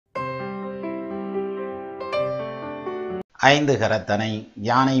ஐந்து கரத்தனை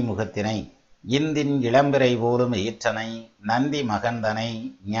யானை முகத்தினை இந்தின் இளம்பிறை போலும் ஈற்றனை நந்தி மகந்தனை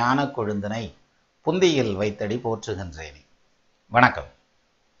ஞான கொழுந்தனை புந்தியில் வைத்தடி போற்றுகின்றேனே. வணக்கம்.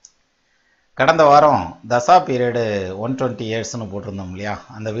 கடந்த வாரம் தசா பீரியடு 120 இயர்ஸ்னு போட்டிருந்தோம் இல்லையா?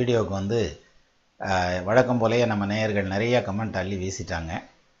 அந்த வீடியோவுக்கு வழக்கம் போலேயே நம்ம நேயர்கள் நிறைய கமெண்ட் அள்ளி வீசிட்டாங்க.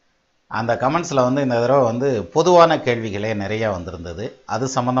 அந்த கமெண்ட்ஸில் இந்த தடவை பொதுவான கேள்விகளே நிறையா வந்திருந்தது. அது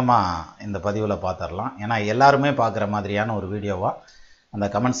சம்மந்தமாக இந்த பதிவில் பார்த்துடலாம். ஏன்னா எல்லாருமே பார்க்குற மாதிரியான ஒரு வீடியோவாக அந்த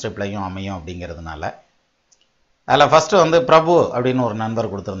கமெண்ட்ஸ் ரிப்ளையும் அமையும் அப்படிங்கிறதுனால. அதில் ஃபஸ்ட்டு பிரபு அப்படின்னு ஒரு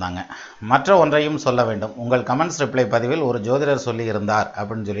நண்பர் கொடுத்துருந்தாங்க. மற்ற ஒன்றையும் சொல்ல வேண்டும், உங்கள் கமெண்ட்ஸ் ரிப்ளை பதிவில் ஒரு ஜோதிடர் சொல்லி இருந்தார்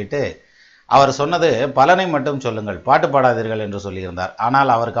அப்படின்னு சொல்லிட்டு அவர் சொன்னது பலனை மட்டும் சொல்லுங்கள், பாட்டு பாடாதீர்கள் என்று சொல்லியிருந்தார்.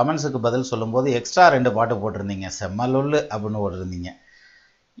 ஆனால் அவர் கமெண்ட்ஸுக்கு பதில் சொல்லும்போது எக்ஸ்ட்ரா 2 பாட்டு போட்டிருந்தீங்க. செம்மலுள்ளு அப்படின்னு போட்டிருந்தீங்க.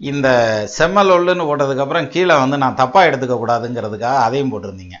 இந்த செம்மலொல்லுன்னு போட்டதுக்கப்புறம் கீழே நான் தப்பாக எடுத்துக்க கூடாதுங்கிறதுக்காக அதையும்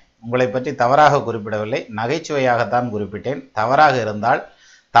போட்டிருந்தீங்க. உங்களை பற்றி தவறாக குறிப்பிடவில்லை, நகைச்சுவையாகத்தான் குறிப்பிட்டேன். தவறாக இருந்தால்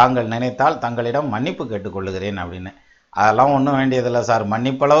தாங்கள் நினைத்தால் தங்களிடம் மன்னிப்பு கேட்டுக்கொள்ளுகிறேன் அப்படின்னு. அதெல்லாம் ஒன்றும் வேண்டியதில்லை சார்,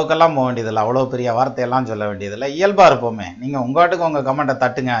 மன்னிப்பளவுக்கெல்லாம் போக வேண்டியதில்லை, அவ்வளோ பெரிய வார்த்தையெல்லாம் சொல்ல வேண்டியதில்லை. இயல்பாக இருப்போமே, நீங்கள் உங்கள்கிட்ட உங்கள் கமெண்ட்டை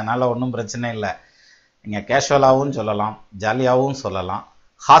தட்டுங்க, அதனால் ஒன்றும் பிரச்சனை இல்லை. நீங்கள் கேஷுவலாகவும் சொல்லலாம், ஜாலியாகவும் சொல்லலாம்,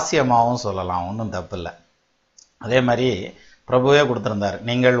 ஹாஸ்யமாகவும் சொல்லலாம், ஒன்றும் தப்பு இல்லை. அதே மாதிரி பிரபுவே கொடுத்திருந்தார்,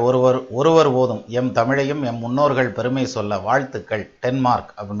 நீங்கள் ஒருவர் போதும் எம் தமிழையும் எம் முன்னோர்கள் பெருமை சொல்ல வாழ்த்துக்கள்,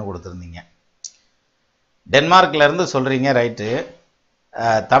 டென்மார்க் அப்படின்னு கொடுத்துருந்தீங்க. டென்மார்க்லேருந்து சொல்கிறீங்க, ரைட்டு.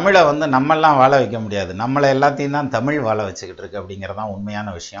 தமிழை நம்மெல்லாம் வாழ வைக்க முடியாது, நம்மளை எல்லாத்தையும் தான் தமிழ் வாழ வச்சுக்கிட்டு இருக்கு அப்படிங்கிறதான் உண்மையான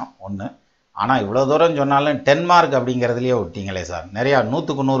விஷயம் ஒன்று. ஆனால் இவ்வளோ தூரம் சொன்னாலும் டென்மார்க் அப்படிங்கிறதுலையே விட்டீங்களே சார். நிறையா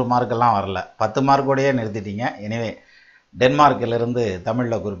 100க்கு 100 மார்க்கெல்லாம் வரல, 10 மார்க்கோடையே நிறுத்திட்டீங்க. எனவே டென்மார்க்கிலிருந்து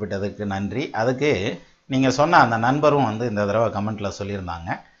தமிழில் குறிப்பிட்டதுக்கு நன்றி. அதுக்கு நீங்கள் சொன்ன அந்த நண்பரும் இந்த தடவை கமெண்ட்டில் சொல்லியிருந்தாங்க.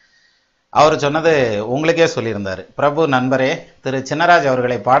 அவர் சொன்னது உங்களுக்கே சொல்லியிருந்தார், பிரபு நண்பரே, திரு சின்னராஜ்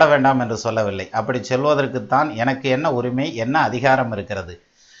அவர்களை பாட வேண்டாம் என்று சொல்லவில்லை. அப்படி சொல்வதற்குத்தான் எனக்கு என்ன உரிமை, என்ன அதிகாரம் இருக்கிறது?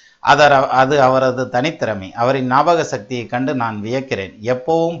 அது அவரது தனித்திறமை, அவரின் ஞாபக சக்தியை கண்டு நான் வியக்கிறேன்.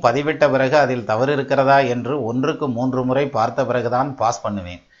 எப்பவும் பதிவிட்ட பிறகு அதில் தவறு இருக்கிறதா என்று 1க்கு 3 முறை பார்த்த பிறகுதான் பாஸ்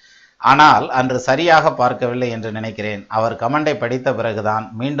பண்ணுவேன். ஆனால் அன்று சரியாக பார்க்கவில்லை என்று நினைக்கிறேன். அவர் கமெண்டை படித்த பிறகுதான்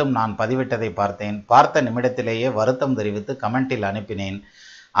மீண்டும் நான் பதிவிட்டதை பார்த்தேன். பார்த்த நிமிடத்திலேயே வருத்தம் தெரிவித்து கமெண்டில் அனுப்பினேன்.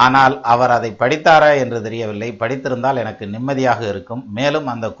 ஆனால் அவர் அதை படித்தாரா என்று தெரியவில்லை. படித்திருந்தால் எனக்கு நிம்மதியாக இருக்கும். மேலும்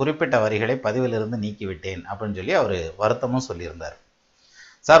அந்த குறிப்பிட்ட வரிகளை பதிவிலிருந்து நீக்கிவிட்டேன் அப்படின்னு சொல்லி அவர் வருத்தமும் சொல்லியிருந்தார்.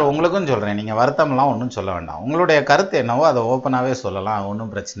 சார், உங்களுக்கும் சொல்கிறேன், நீங்கள் வருத்தம்லாம் ஒன்றும் சொல்ல வேண்டாம். உங்களுடைய கருத்து என்னவோ அதை ஓப்பனாகவே சொல்லலாம்,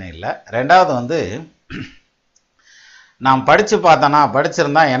 ஒன்றும் பிரச்சனை இல்லை. ரெண்டாவது நான் படித்து பார்த்தேன்னா,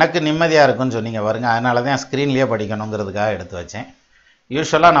 படிச்சிருந்தா எனக்கு நிம்மதியாக இருக்குன்னு சொன்னீங்க பாருங்க. அதனால தான் ஸ்க்ரீன்லேயே படிக்கணுங்கிறதுக்காக எடுத்து வச்சேன்.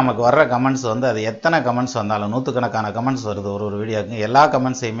 யூஸ்வலாக நமக்கு வர்ற கமெண்ட்ஸ் அது எத்தனை கமெண்ட்ஸ் வந்தாலும் 100கணக்கான கமெண்ட்ஸ் வருது ஒரு வீடியோவுக்கு. எல்லா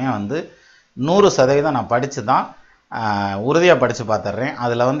கமெண்ட்ஸையுமே 100% நான் படித்து தான் உறுதியாக படித்து பார்த்துட்றேன்.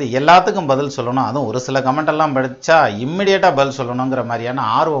 அதில் எல்லாத்துக்கும் பதில் சொல்லணும். அதுவும் ஒரு சில கமெண்டெல்லாம் படித்தா இம்மிடியேட்டாக பதில் சொல்லணுங்கிற மாதிரியான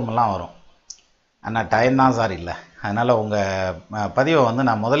ஆர்வமெல்லாம் வரும். ஆனால் டைம் தான் சார் இல்லை. அதனால் உங்கள் பதிவை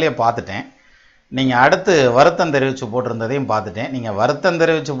நான் முதலே பார்த்துட்டேன். நீங்கள் அடுத்து வருத்தம் தெரிவித்து போட்டிருந்ததையும் பார்த்துட்டேன். நீங்கள் வருத்தம்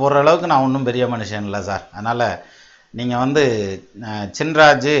தெரிவித்து போடுற அளவுக்கு நான் ஒன்றும் பெரிய மனுஷன் இல்லை சார். அதனால் நீங்கள்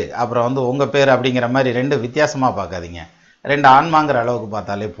சின்ராஜ் அப்புறம் உங்கள் பேர் அப்படிங்கிற மாதிரி 2 வித்தியாசமாக பார்க்காதீங்க. 2 ஆன்மாங்கிற அளவுக்கு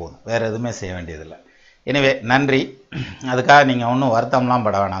பார்த்தாலே போதும், வேறு எதுவுமே செய்ய வேண்டியதில்லை. எனவே நன்றி. அதுக்காக நீங்கள் ஒன்றும் வருத்தம்லாம்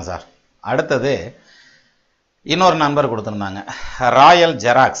பட வேணாம் சார். அடுத்தது இன்னொரு நண்பர் கொடுத்துருந்தாங்க, ராயல்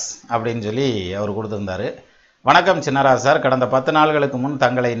ஜெராக்ஸ் அப்படின்னு சொல்லி அவர் கொடுத்துருந்தாரு. வணக்கம் சின்னராஜ் சார், கடந்த 10 நாள்களுக்கு முன்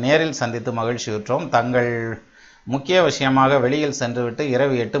தங்களை நேரில் சந்தித்து மகிழ்ச்சியுற்றோம். தங்கள் முக்கிய விஷயமாக வெளியில் சென்றுவிட்டு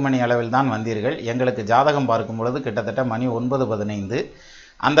இரவு 8 மணி அளவில் தான் வந்தீர்கள். எங்களுக்கு ஜாதகம் பார்க்கும் பொழுது கிட்டத்தட்ட மணி 9:15.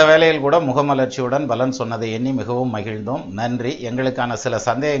 அந்த வேளையில் கூட முகமலர்ச்சியுடன் பலன் சொன்னதை எண்ணி மிகவும் மகிழ்ந்தோம். நன்றி. எங்களுக்கான சில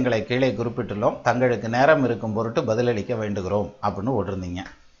சந்தேகங்களை கீழே குறிப்பிட்டுள்ளோம். தங்களுக்கு நேரம் இருக்கும் பொருட்டு பதிலளிக்க வேண்டுகிறோம் அப்படின்னு போட்டிருந்தீங்க.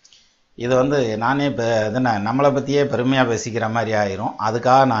 இது நானே இப்போ நம்மளை பற்றியே பெருமையாக பேசிக்கிற மாதிரி ஆயிரும்.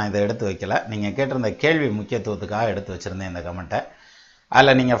 அதுக்காக நான் இதை எடுத்து வைக்கல. நீங்கள் கேட்டிருந்த கேள்வி முக்கியத்துவத்துக்காக எடுத்து வச்சுருந்தேன் இந்த கமெண்ட்டை.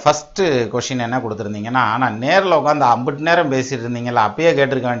 அதில் நீங்கள் ஃபஸ்ட்டு கொஷின் என்ன கொடுத்துருந்தீங்கன்னா, ஆனால் நேரில் உட்காந்து 50 நேரம் பேசிகிட்டு இருந்தீங்களா, அப்பயே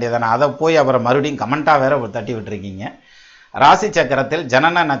கேட்டிருக்க வேண்டியதானே, அதை போய் அப்புறம் மறுபடியும் கமெண்ட்டாக வேற தட்டி விட்டுருக்கீங்க. ராசி சக்கரத்தில்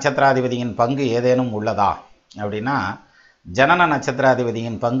ஜனன நட்சத்திராதிபதியின் பங்கு ஏதேனும் உள்ளதா அப்படின்னா, ஜனன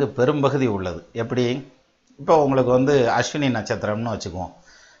நட்சத்திராதிபதியின் பங்கு பெரும்பகுதி உள்ளது. எப்படி? இப்போ உங்களுக்கு அஸ்வினி நட்சத்திரம்னு வச்சுக்குவோம்,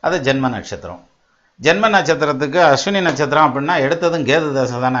 அது ஜென்ம நட்சத்திரம். ஜென்ம நட்சத்திரத்துக்கு அஸ்வினி நட்சத்திரம் அப்படின்னா எடுத்ததும் கேது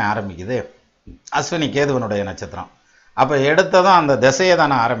தசை தானே ஆரம்பிக்குது. அஸ்வினி கேதுவனுடைய நட்சத்திரம். அப்போ எடுத்ததும் அந்த திசையை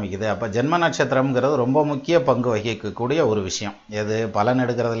தானே ஆரம்பிக்குது. அப்போ ஜென்ம நட்சத்திரம்ங்கிறது ரொம்ப முக்கிய பங்கு வகிக்கக்கூடிய ஒரு விஷயம். எது பலன்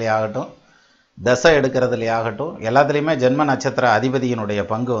எடுக்கிறதுலே ஆகட்டும், தசை எடுக்கிறதுலே ஆகட்டும், எல்லாத்துலேயுமே ஜென்ம நட்சத்திர அதிபதியினுடைய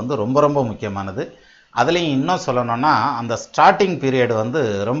பங்கு ரொம்ப ரொம்ப முக்கியமானது. அதுலேயும் இன்னும் சொல்லணும்னா அந்த ஸ்டார்டிங் பீரியட்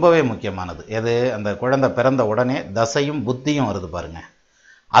ரொம்பவே முக்கியமானது. எது? அந்த குழந்தை பிறந்த உடனே தசையும் புத்தியும் வருது பாருங்கள்,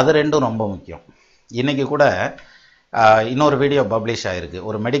 அது 2ம் ரொம்ப முக்கியம். இன்றைக்கி கூட இன்னொரு வீடியோ பப்ளிஷ் ஆகிருக்கு,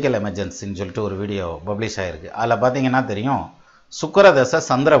 ஒரு மெடிக்கல் எமர்ஜென்சின்னு சொல்லிட்டு ஒரு வீடியோ பப்ளிஷ் ஆகிருக்கு. அதில் பார்த்தீங்கன்னா தெரியும், சுக்கிர தசை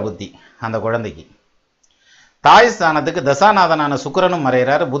சந்திர புத்தி அந்த குழந்தைக்கு. தாய் ஸ்தானத்துக்கு தசாநாதனான சுக்கிரனும்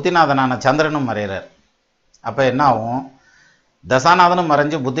மறைகிறார், புத்திநாதனான சந்திரனும் மறைகிறார். அப்போ என்ன ஆகும், தசாநாதனும்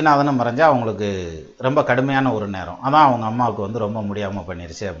மறைஞ்சு புத்திநாதனும் மறைஞ்சா அவங்களுக்கு ரொம்ப கடுமையான ஒரு நேரம். அதான் அவங்க அம்மாவுக்கு வந்து ரொம்ப முடியாமல்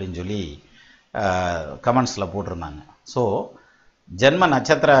பண்ணிருச்சு அப்படின்னு சொல்லி கமெண்ட்ஸில் போட்டிருந்தாங்க. ஸோ ஜென்ம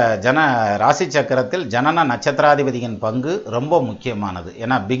நட்சத்திர ராசி சக்கரத்தில் ஜனன நட்சத்திராதிபதியின் பங்கு ரொம்ப முக்கியமானது.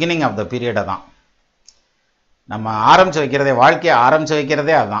 ஏன்னா பிகினிங் ஆஃப் த பீரியடை தான் நம்ம ஆரம்பித்து வைக்கிறதே, வாழ்க்கையை ஆரம்பித்து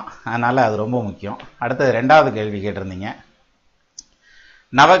வைக்கிறதே அதுதான். அதனால் அது ரொம்ப முக்கியம். அடுத்தது 2வது கேள்வி கேட்டிருந்தீங்க.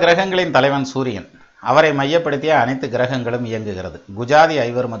 நவகிரகங்களின் தலைவன் சூரியன், அவரை மையப்படுத்திய அனைத்து கிரகங்களும் இயங்குகிறது. குஜாதி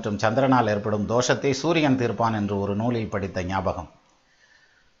ஐவர் மற்றும் சந்திரனால் ஏற்படும் தோஷத்தை சூரியன் தீர்ப்பான் என்று ஒரு நூலில் படித்த ஞாபகம்.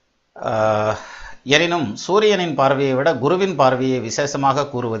 எனினும் சூரியனின் பார்வையை விட குருவின் பார்வையை விசேஷமாக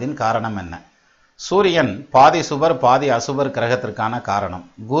கூறுவதின் காரணம் என்ன? சூரியன் பாதி சுபர் பாதி அசுபர் கிரகத்திற்கான காரணம்.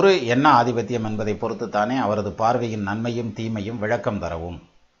 குரு என்ன ஆதிபத்தியம் என்பதை பொறுத்து தானே அவரது பார்வையின் நன்மையும் தீமையும் விளக்கம் தரவும்.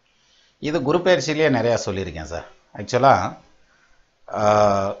 இது குரு பயிற்சியிலேயே நிறையா சொல்லியிருக்கேன் சார். ஆக்சுவலாக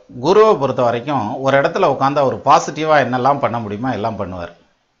குருவை பொறுத்த வரைக்கும் ஒரு இடத்துல உட்காந்து அவர் பாசிட்டிவாக என்னெல்லாம் பண்ண முடியுமோ எல்லாம் பண்ணுவார்.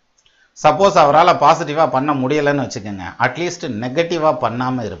 சப்போஸ் அவரால் பாசிட்டிவாக பண்ண முடியலைன்னு வச்சுக்கோங்க, அட்லீஸ்ட் நெகட்டிவாக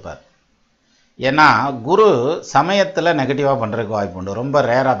பண்ணாமல் இருப்பார். ஏன்னா குரு சமயத்தில் நெகட்டிவாக பண்ணுறதுக்கு வாய்ப்பு உண்டு, ரொம்ப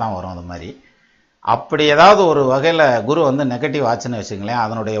ரேராக தான் வரும் அது மாதிரி. அப்படி ஏதாவது ஒரு வகையில் குரு வந்து நெகட்டிவ் ஆச்சுன்னு வச்சுங்களேன்,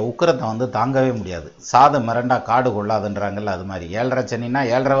 அதனுடைய உக்கிரத்தை வந்து தாங்கவே முடியாது. சாது மிரண்டா காடு கொள்ளாதுன்றாங்கல்ல, அது மாதிரி. 7.5 சனின்னா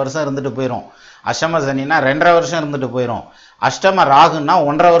 7.5 வருஷம் இருந்துட்டு போயிடும், அஷ்டம சனின்னா 2.5 வருஷம் இருந்துட்டு போயிடும், அஷ்டம ராகுன்னா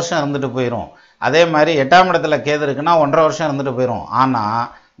 1.5 வருஷம் இருந்துட்டு போயிடும், அதே மாதிரி 8ஆம் இடத்துல கேது இருக்குன்னா 1.5 வருஷம் இருந்துட்டு போயிடும். ஆனால்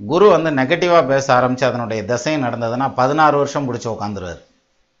குரு வந்து நெகட்டிவாக பேச ஆரம்பித்து அதனுடைய திசை நடந்ததுன்னா 16 வருஷம் பிடிச்சி உட்காந்துருவார்.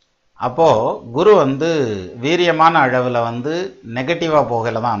 அப்போது குரு வந்து வீரியமான அளவில் வந்து நெகட்டிவாக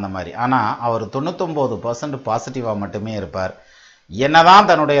போகல தான் அந்த மாதிரி. ஆனால் அவர் 99% பாசிட்டிவாக மட்டுமே இருப்பார். என்னதான்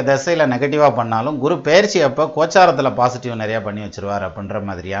தன்னுடைய திசையில் நெகட்டிவாக பண்ணாலும் குரு பயிற்சி அப்போ கோச்சாரத்தில் பாசிட்டிவ் நிறையா பண்ணி வச்சுருவார் அப்படின்ற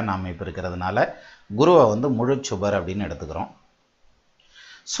மாதிரியான அமைப்பு இருக்கிறதுனால குருவை வந்து முழு சுபர் அப்படின்னு எடுத்துக்கிறோம்.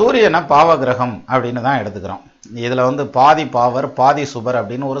 சூரியனை பாவகிரகம் அப்படின்னு தான் எடுத்துக்கிறோம். இதில் வந்து பாதி பாவர் பாதி சுபர்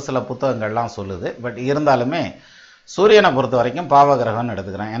அப்படின்னு ஒரு சில புத்தகங்கள்லாம் சொல்லுது. பட் இருந்தாலுமே சூரியனை பொறுத்த வரைக்கும் பாவகிரகம்னு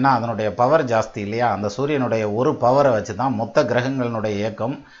எடுத்துக்கிறேன். ஏன்னா அதனுடைய பவர் ஜாஸ்தி இல்லையா. அந்த சூரியனுடைய ஒரு பவரை வச்சு தான் மொத்த கிரகங்களினுடைய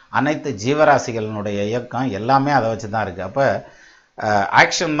இயக்கம், அனைத்து ஜீவராசிகளினுடைய இயக்கம் எல்லாமே அதை வச்சு தான் இருக்குது. அப்போ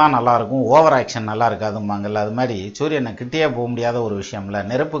ஆக்ஷன் தான் நல்லாயிருக்கும், ஓவர் ஆக்ஷன் நல்லா இருக்காதும்பாங்கல்ல, அது மாதிரி சூரியனை கிட்டே போக முடியாத ஒரு விஷயம்ல.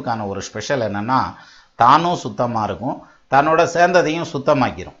 நெருப்புக்கான ஒரு ஸ்பெஷல் என்னென்னா தானும் சுத்தமாக இருக்கும், தன்னோட சேர்ந்ததையும்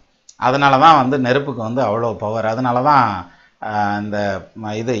சுத்தமாக்கிடும். அதனால தான் வந்து நெருப்புக்கு வந்து அவ்வளோ பவர். அதனால தான் இந்த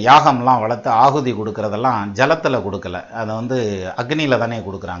இது யாகம்லாம் வளர்த்து ஆகுதி கொடுக்கறதெல்லாம் ஜலத்தில் கொடுக்கல, அதை வந்து அக்னியில் தானே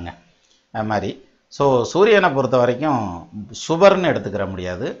கொடுக்குறாங்க. அது மாதிரி ஸோ சூரியனை பொறுத்த வரைக்கும் சுபர்னு எடுத்துக்கிற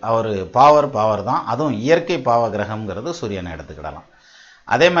முடியாது, அவர் பாவர் தான். அதுவும் இயற்கை பாவ கிரகம்ங்கிறது சூரியனை எடுத்துக்கிடலாம்.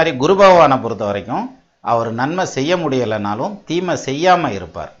 அதே மாதிரி குரு பகவானை பொறுத்த வரைக்கும் அவர் நன்மை செய்ய முடியலைனாலும் தீமை செய்யாமல்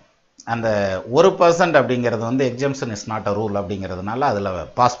இருப்பார். அந்த 1% அப்படிங்கிறது வந்து exemption is not a rule அப்படிங்கிறதுனால அதில்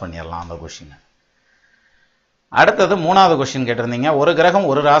பாஸ் பண்ணிடலாம் அந்த கொஷினை. அடுத்தது 3வது கொஸ்டின் கேட்டிருந்தீங்க. ஒரு கிரகம்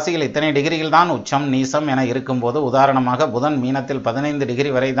ஒரு ராசியில் இத்தனை டிகிரியில் தான் உச்சம் நீசம் என இருக்கும்போது, உதாரணமாக புதன் மீனத்தில் 15 டிகிரி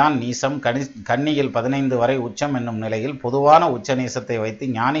வரை தான் நீசம், கன்னியில் 15 வரை உச்சம் என்னும் நிலையில் பொதுவான உச்ச நீசத்தை வைத்து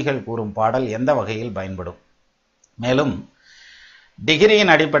ஞானிகள் கூறும் பாடல் எந்த வகையில் பயன்படும்? மேலும்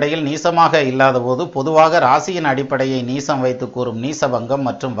டிகிரியின் அடிப்படையில் நீசமாக இல்லாத போது பொதுவாக ராசியின் அடிப்படையை நீசம் வைத்து கூறும் நீசபங்கம்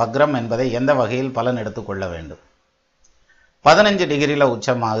மற்றும் வக்ரம் என்பதை எந்த வகையில் பலன் எடுத்துக்கொள்ள வேண்டும்? 15 டிகிரியில்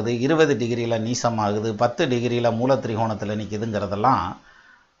உச்சமாகுது, 20 டிகிரியில் நீசமாகுது, 10 டிகிரியில் மூல திரிகோணத்தில் நிற்கிதுங்கிறதெல்லாம்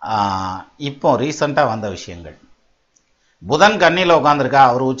இப்போ ரீசண்டாக வந்த விஷயங்கள். புதன் கன்னியில் உட்காந்துருக்கா,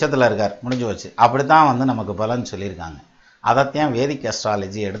 அவர் உச்சத்தில் இருக்கார், முடிஞ்சு வச்சு. அப்படி தான் வந்து நமக்கு பலன் சொல்லியிருக்காங்க. அதைத்தான் வேதிக்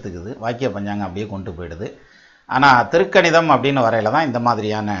அஸ்ட்ராலஜி எடுத்துக்குது, வாக்கிய பஞ்சாங்கம் அப்படியே கொண்டு போயிடுது. ஆனால் திருக்கணிதம் அப்படின்னு வரையில தான் இந்த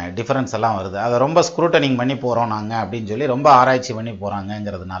மாதிரியான டிஃப்ரென்ஸ் எல்லாம் வருது. அதை ரொம்ப ஸ்க்ரூட்டனிங் பண்ணி போகிறோம் நாங்கள் அப்படின்னு சொல்லி ரொம்ப ஆராய்ச்சி பண்ணி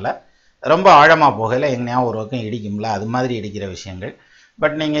போகிறாங்கங்கிறதுனால ரொம்ப ஆழமாக போகல, எங்கேயா ஒரு பக்கம் இடிக்கும்ல, அது மாதிரி இடிக்கிற விஷயங்கள்.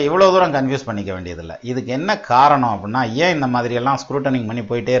 பட் நீங்கள் இவ்வளோ தூரம் கன்ஃபியூஸ் பண்ணிக்க வேண்டியதில்லை. இதுக்கு என்ன காரணம் அப்படின்னா, ஏன் இந்த மாதிரியெல்லாம் ஸ்க்ரூட்டனிங் பண்ணி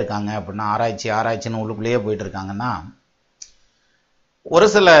போயிட்டே இருக்காங்க அப்படின்னா, ஆராய்ச்சின்னு உள்ளுக்குள்ளேயே போயிட்டு இருக்காங்கன்னா, ஒரு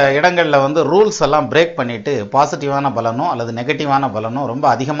சில இடங்களில் வந்து ரூல்ஸ் எல்லாம் பிரேக் பண்ணிவிட்டு பாசிட்டிவான பலனோ அல்லது நெகட்டிவான பலனோ ரொம்ப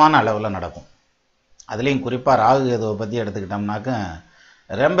அதிகமான அளவில் நடக்கும். அதுலேயும் குறிப்பாக ராகு கேதுவை பற்றி எடுத்துக்கிட்டோம்னாக்க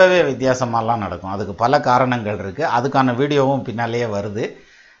ரொம்பவே வித்தியாசமாலாம் நடக்கும். அதுக்கு பல காரணங்கள் இருக்குது. அதுக்கான வீடியோவும் பின்னாலேயே வருது,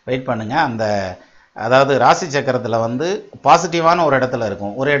 வெயிட் பண்ணுங்கள். அதாவது ராசி சக்கரத்தில் வந்து பாசிட்டிவான ஒரு இடத்துல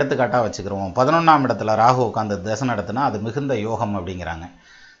இருக்கும். ஒரு எடுத்துக்காட்டாக வச்சுக்கிறோம், 11ஆம் இடத்துல ராகு உட்காந்து தசை நடத்தினா அது மிகுந்த யோகம் அப்படிங்கிறாங்க.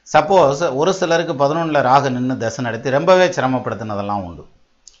 சப்போஸ் ஒரு சிலருக்கு 11ல் ராகு நின்று தசை நடத்தி ரொம்பவே சிரமப்படுத்தினதெல்லாம் உண்டு.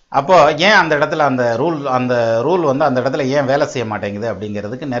 அப்போ ஏன் அந்த இடத்துல அந்த ரூல் வந்து அந்த இடத்துல ஏன் வேலை செய்ய மாட்டேங்குது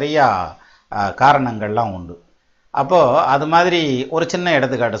அப்படிங்கிறதுக்கு நிறையா காரணங்கள்லாம் உண்டு. அப்போது அது மாதிரி ஒரு சின்ன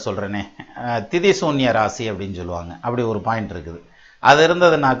எடுத்துக்காட்டு சொல்கிறேனே, திதி சூன்ய ராசி அப்படின்னு சொல்லுவாங்க. அப்படி ஒரு பாயிண்ட் இருக்குது. அது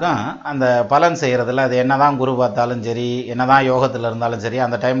இருந்ததுனாக்கா அந்த பலன் செய்கிறதுல அது என்னதான் குரு பார்த்தாலும் சரி, என்னதான் யோகத்தில் இருந்தாலும் சரி,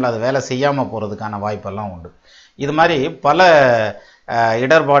 அந்த டைமில் அது வேலை செய்யாமல் போகிறதுக்கான வாய்ப்பெல்லாம் உண்டு. இது மாதிரி பல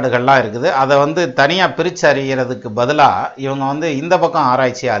இடர்பாடுகள்லாம் இருக்குது. அதை வந்து தனியாக பிரித்து அறிகிறதுக்கு பதிலாக இவங்க வந்து இந்த பக்கம்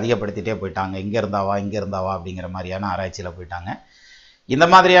ஆராய்ச்சியை அதிகப்படுத்திகிட்டே போயிட்டாங்க. இங்கே இருந்தாவா இங்கே இருந்தாவா அப்படிங்கிற மாதிரியான ஆராய்ச்சியில் போயிட்டாங்க. இந்த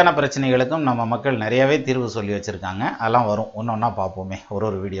மாதிரியான பிரச்சனைகளுக்கும் நம்ம மக்கள் நிறையவே தீர்வு சொல்லி வச்சுருக்காங்க. அதெல்லாம் வரும், ஒன்று ஒன்றா பார்ப்போமே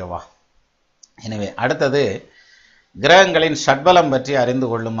ஒரு வீடியோவா. எனவே அடுத்தது, கிரகங்களின் ஷட்பலம் பற்றி அறிந்து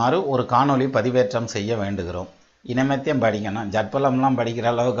கொள்ளுமாறு ஒரு காணொளி பதிவேற்றம் செய்ய வேண்டுகிறோம். இனிமேத்தையும் படிக்கணும். ஜட்பலம்லாம் படிக்கிற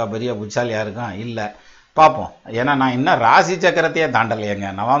அளவுக்கு பெரிய புச்சாலியாக இருக்கும் இல்லை, பார்ப்போம். ஏன்னா நான் இன்னும் ராசி சக்கரத்தையே தாண்டலையேங்க,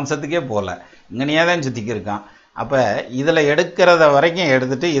 நவாம்சத்துக்கே போகல, இங்கனையே தான் சுற்றிக்கு இருக்கான். அப்போ இதில் எடுக்கிறத வரைக்கும்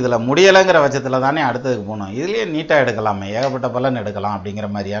எடுத்துகிட்டு இதில் முடியலைங்கிற பட்சத்தில் தானே அடுத்ததுக்கு போகணும். இதுலேயே நீட்டாக எடுக்கலாமே, ஏகப்பட்ட பலன் எடுக்கலாம் அப்படிங்கிற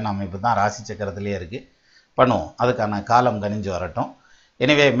மாதிரியான அமைப்பு தான் ராசி சக்கரத்துலேயே இருக்குது. பண்ணுவோம், அதுக்கான காலம் கனிஞ்சு வரட்டும்.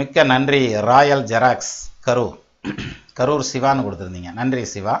 எனவே மிக்க நன்றி. ராயல் ஜெராக்ஸ் கரூர் சிவான்னு கொடுத்துருந்தீங்க, நன்றி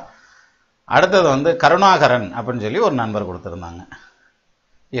சிவா. அடுத்தது வந்து கருணாகரன் அப்படின்னு சொல்லி ஒரு நண்பர் கொடுத்துருந்தாங்க.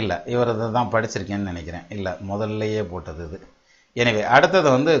 இல்லை, இவர் தான் படிச்சிருக்கேன்னு நினைக்கிறேன். இல்லை, முதல்லையே போட்டது இது. எனவே அடுத்தது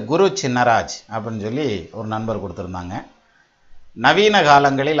வந்து குரு சின்னராஜ் அப்படின்னு சொல்லி ஒரு நண்பர் கொடுத்துருந்தாங்க. நவீன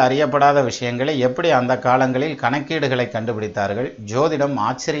காலங்களில் அறியப்படாத விஷயங்களை எப்படி அந்த காலங்களில் கணக்கீடுகளை கண்டுபிடித்தார்கள்? ஜோதிடம்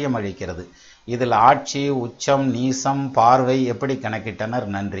ஆச்சரியம் அளிக்கிறது. இதில் ஆட்சி, உச்சம், நீசம், பார்வை எப்படி கணக்கிட்டனர்?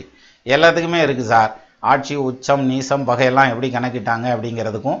 நன்றி. எல்லாத்துக்குமே இருக்குது சார். ஆட்சி, உச்சம், நீசம், பகையெல்லாம் எப்படி கணக்கிட்டாங்க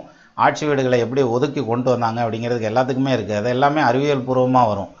அப்படிங்கிறதுக்கும், ஆட்சி வீடுகளை எப்படி ஒதுக்கி கொண்டு வந்தாங்க அப்படிங்கிறதுக்கு எல்லாத்துக்குமே இருக்குது. அது எல்லாமே அறிவியல் பூர்வமாக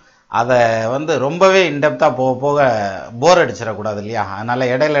வரும். அதை வந்து ரொம்பவே இன்டெப்த்தாக போக போக போர் அடிச்சிடக்கூடாது இல்லையா? அதனால்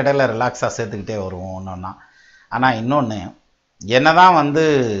இடையில ரிலாக்ஸாக சேர்த்துக்கிட்டே வருவோம் ஒன்று ஒன்றா. ஆனால் இன்னொன்று, என்னதான் வந்து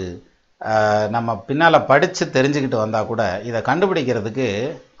நம்ம பின்னால் படித்து தெரிஞ்சுக்கிட்டு வந்தால் கூட இதை கண்டுபிடிக்கிறதுக்கு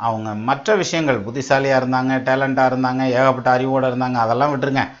அவங்க மற்ற விஷயங்கள், புத்திசாலியாக இருந்தாங்க, டேலண்ட்டாக இருந்தாங்க, ஏகப்பட்ட அறிவோடு இருந்தாங்க, அதெல்லாம்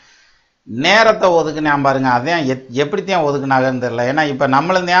விட்டுருங்க. நேரத்தை ஒதுக்குனான் பாருங்க, அதையும் எப்படித்தான் ஒதுக்குனாங்கன்னு தெரியல. ஏன்னா இப்போ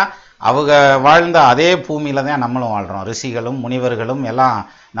நம்மளும் தான் அவங்க வாழ்ந்த அதே பூமியில் தான் நம்மளும் வாழ்கிறோம். ரிஷிகளும் முனிவர்களும் எல்லாம்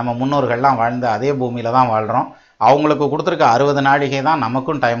நம்ம முன்னோர்கள்லாம் வாழ்ந்த அதே பூமியில் தான் வாழ்கிறோம். அவங்களுக்கு கொடுத்துருக்க 60 நாழிகை தான்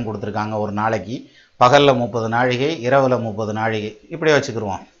நமக்கும் டைம் கொடுத்துருக்காங்க. ஒரு நாளைக்கு பகலில் 30 நாழிகை, இரவில் 30 நாழிகை, இப்படி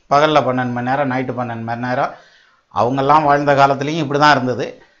வச்சுக்கிடுவோம். பகலில் 12 மணி நேரம், நைட்டு 12 மணி நேரம். அவங்கெல்லாம் வாழ்ந்த காலத்துலேயும் இப்படி தான் இருந்தது,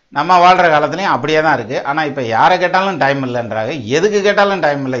 நம்ம வாழ்கிற காலத்துலேயும் அப்படியே தான் இருக்குது. ஆனால் இப்போ யாரை கேட்டாலும் டைம் இல்லைன்றாங்க, எதுக்கு கேட்டாலும்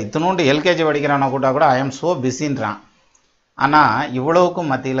டைம் இல்லை. இத்தினூண்டு எல்கேஜி படிக்கிறவனை கூட ஐ எம் ஸோ பிஸின்றான். ஆனால்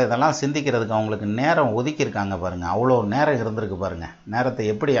இவ்வளவுக்கும் மத்தியில் இதெல்லாம் சிந்திக்கிறதுக்கு அவங்களுக்கு நேரம் ஒதுக்கியிருக்காங்க பாருங்கள். அவ்வளோ நேரம் இருந்திருக்கு பாருங்கள். நேரத்தை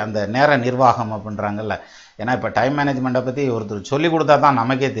எப்படி அந்த நேர நிர்வாகம் அப்படின்றாங்கல்ல. ஏன்னா இப்போ டைம் மேனேஜ்மெண்ட்டை பற்றி ஒருத்தர் சொல்லி கொடுத்தா தான்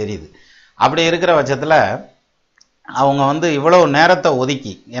நமக்கே தெரியுது. அப்படி இருக்கிற பட்சத்தில் அவங்க வந்து இவ்வளோ நேரத்தை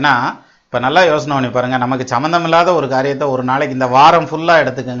ஒதுக்கி, ஏன்னா இப்போ நல்லா யோசனை பண்ணி பாருங்கள், நமக்கு சம்மந்தமில்லாத ஒரு காரியத்தை ஒரு நாளைக்கு இந்த வாரம் ஃபுல்லாக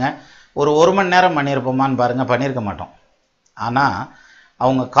எடுத்துக்கோங்க, ஒரு மணி நேரம் பண்ணியிருப்போமான்னு பாருங்கள், பண்ணியிருக்க மாட்டோம். ஆனால்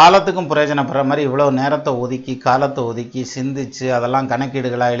அவங்க காலத்துக்கும் பிரயோஜனப்படுற மாதிரி இவ்வளோ நேரத்தை ஒதுக்கி, காலத்தை ஒதுக்கி சிந்திச்சு, அதெல்லாம்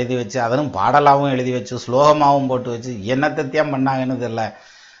கணக்கீடுகளாக எழுதி வச்சு, அதனும் பாடலாகவும் எழுதி வச்சு, ஸ்லோகமாகவும் போட்டு வச்சு, என்னத்தைத்தான் பண்ணாங்கன்னு தெரியல.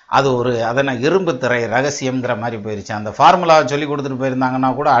 அது ஒரு அதனை இரும்பு திரை ரகசியம்ங்கிற மாதிரி போயிடுச்சு. அந்த ஃபார்முலாவை சொல்லி கொடுத்துட்டு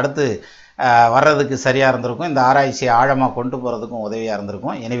போயிருந்தாங்கன்னா கூட அடுத்து வர்றதுக்கு சரியாக இருந்திருக்கும். இந்த ஆராய்ச்சியை ஆழமாக கொண்டு போகிறதுக்கும் உதவியாக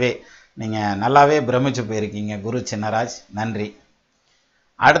இருந்திருக்கும். எனவே நீங்கள் நல்லாவே பிரமிச்சு போயிருக்கீங்க குரு சின்னராஜ், நன்றி.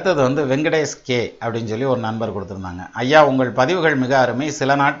 அடுத்தது வந்து வெங்கடேஷ் கே அப்படின்னு சொல்லி ஒரு நண்பர் கொடுத்துருந்தாங்க. ஐயா, உங்கள் பதிவுகள் மிக அருமை.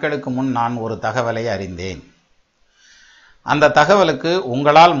 சில நாட்களுக்கு முன் நான் ஒரு தகவலை அறிந்தேன். அந்த தகவலுக்கு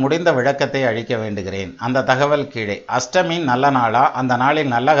உங்களால் முடிந்த விளக்கத்தை அளிக்க வேண்டுகிறேன். அந்த தகவல் கீழே. அஷ்டமி நல்ல நாளா? அந்த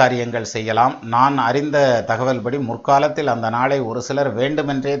நாளில் நல்ல காரியங்கள் செய்யலாம். நான் அறிந்த தகவல் படி முற்காலத்தில் அந்த நாளை ஒரு சிலர்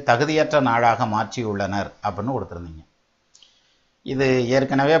வேண்டுமென்றே தகுதியற்ற நாளாக மாற்றியுள்ளனர் அப்படின்னு கொடுத்துருந்தீங்க. இது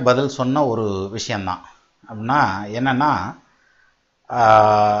ஏற்கனவே பதில் சொன்ன ஒரு விஷயந்தான். அப்படின்னா என்னென்னா,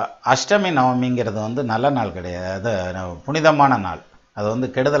 அஷ்டமி நவமிங்கிறது வந்து நல்ல நாள் கிடையாது, புனிதமான நாள். அது வந்து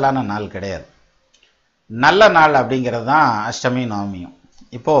கெடுதலான நாள் கிடையாது. நல்ல நாள் அப்படிங்கிறது தான் அஷ்டமி நவமியும்.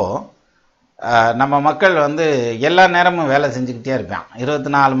 இப்போது நம்ம மக்கள் வந்து எல்லா நேரமும் வேலை செஞ்சுக்கிட்டே இருப்பான்.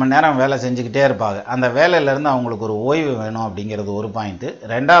 24 மணி நேரம் வேலை செஞ்சுக்கிட்டே இருப்பாங்க. அந்த வேலையிலேருந்து அவங்களுக்கு ஒரு ஓய்வு வேணும் அப்படிங்கிறது ஒரு பாயிண்ட்டு.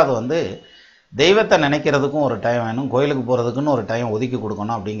 ரெண்டாவது வந்து தெய்வத்தை நினைக்கிறதுக்கும் ஒரு டைம் வேணும், கோயிலுக்கு போகிறதுக்குன்னு ஒரு டைம் ஒதுக்கி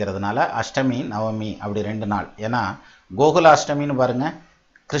கொடுக்கணும். அப்படிங்கிறதுனால அஷ்டமி நவமி அப்படி 2 நாள். ஏன்னா கோகுல அஷ்டமின்னு பாருங்கள்,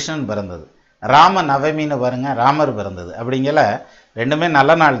 கிருஷ்ணன் பிறந்தது. ராம நவமின்னு பாருங்கள், ராமர் பிறந்தது. அப்படிங்கிற ரெண்டுமே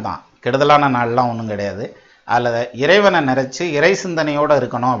நல்ல நாள் தான், கெடுதலான நாள்லாம் ஒன்றும் கிடையாது. அதில் இறைவனை நினச்சி இறை சிந்தனையோடு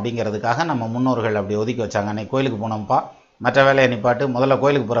இருக்கணும் அப்படிங்கிறதுக்காக நம்ம முன்னோர்கள் அப்படி ஒதுக்கி வச்சாங்க. அன்னைக்கு கோயிலுக்கு போனோம்ப்பா, மற்ற வேலையை நிப்பாட்டு, முதல்ல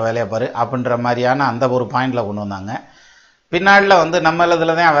கோயிலுக்கு போகிற வேலையை பாரு அப்படின்ற மாதிரியான அந்த ஒரு பாயிண்டில் கொண்டு வந்தாங்க. பின்னாடில் வந்து நம்ம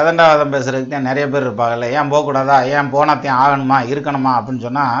இதில் தான் விதண்டாவாதம் பேசுகிறதுக்கு தான் நிறைய பேர் இருப்பாங்கல்ல, ஏன் போகக்கூடாதா, ஏன் போனாத்தையும் ஆகணுமா இருக்கணுமா அப்படின்னு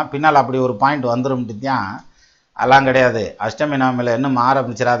சொன்னால் பின்னால் அப்படி ஒரு பாயிண்ட் வந்துரும்ட்டு தான் அதெல்லாம் கிடையாது. அஷ்டமி நவமியில் இன்னும்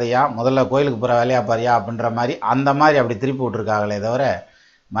ஆரம்பிச்சிடாதையா, முதல்ல கோயிலுக்கு போகிற வேலையா பாரியா அப்படின்ற மாதிரி அந்த மாதிரி அப்படி திருப்பி விட்ருக்காங்களே தவிர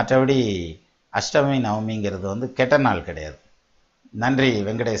மற்றபடி அஷ்டமி நவமிங்கிறது வந்து கெட்ட நாள் கிடையாது. நன்றி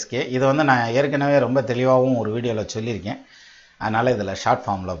வெங்கடேஷ்கே. இது வந்து நான் ஏற்கனவே ரொம்ப தெளிவாகவும் ஒரு வீடியோவில் சொல்லியிருக்கேன். அதனால் இதில் ஷார்ட்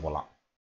ஃபார்மில் போகலாம்.